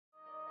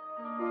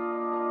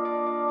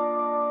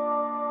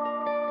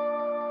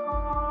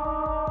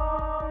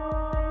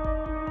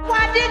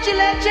Why did you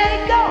let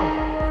Jade go?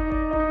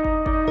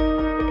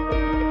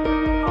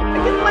 I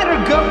didn't let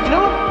her go. You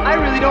know, I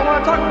really don't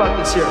want to talk about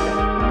this here.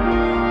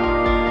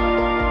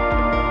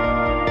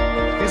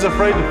 He's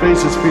afraid to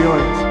face his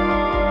feelings.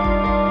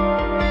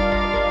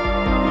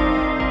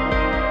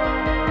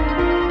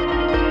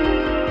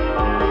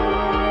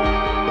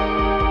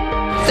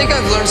 I think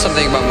I've learned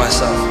something about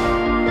myself.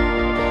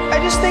 I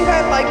just think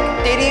I like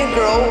dating a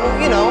girl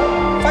who, you know,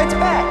 fights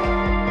back.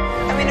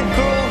 I mean, a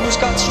girl who's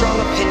got strong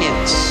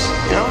opinions,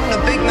 you know, and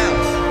a big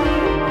mouth.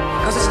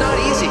 Because it's not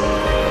easy.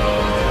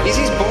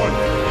 Easy's born.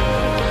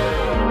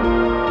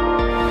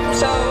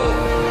 So,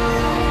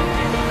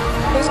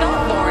 who's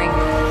not boring?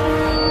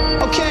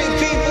 Okay,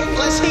 people,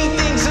 let's heat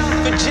things up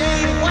for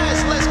Jade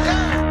West. Let's go.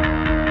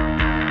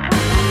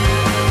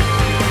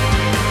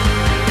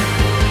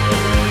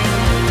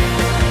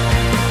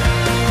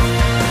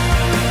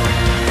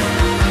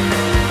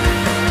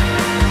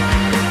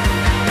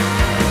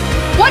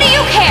 What do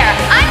you care?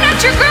 I'm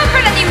not your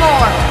girlfriend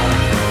anymore!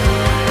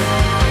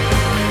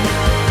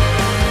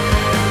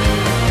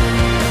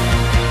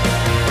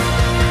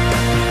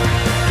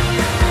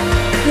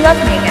 You love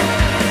me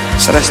again.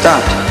 Said I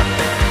stopped.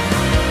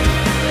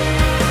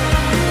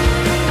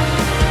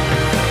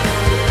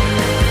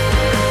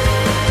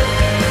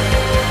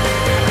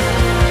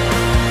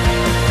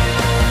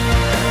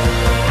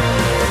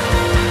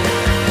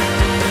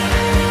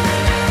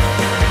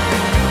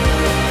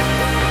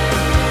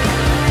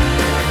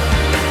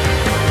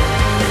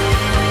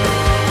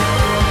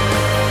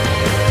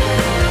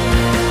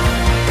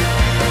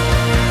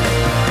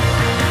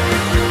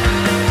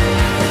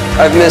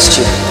 I've missed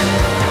you.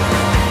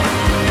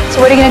 So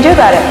what are you gonna do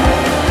about it?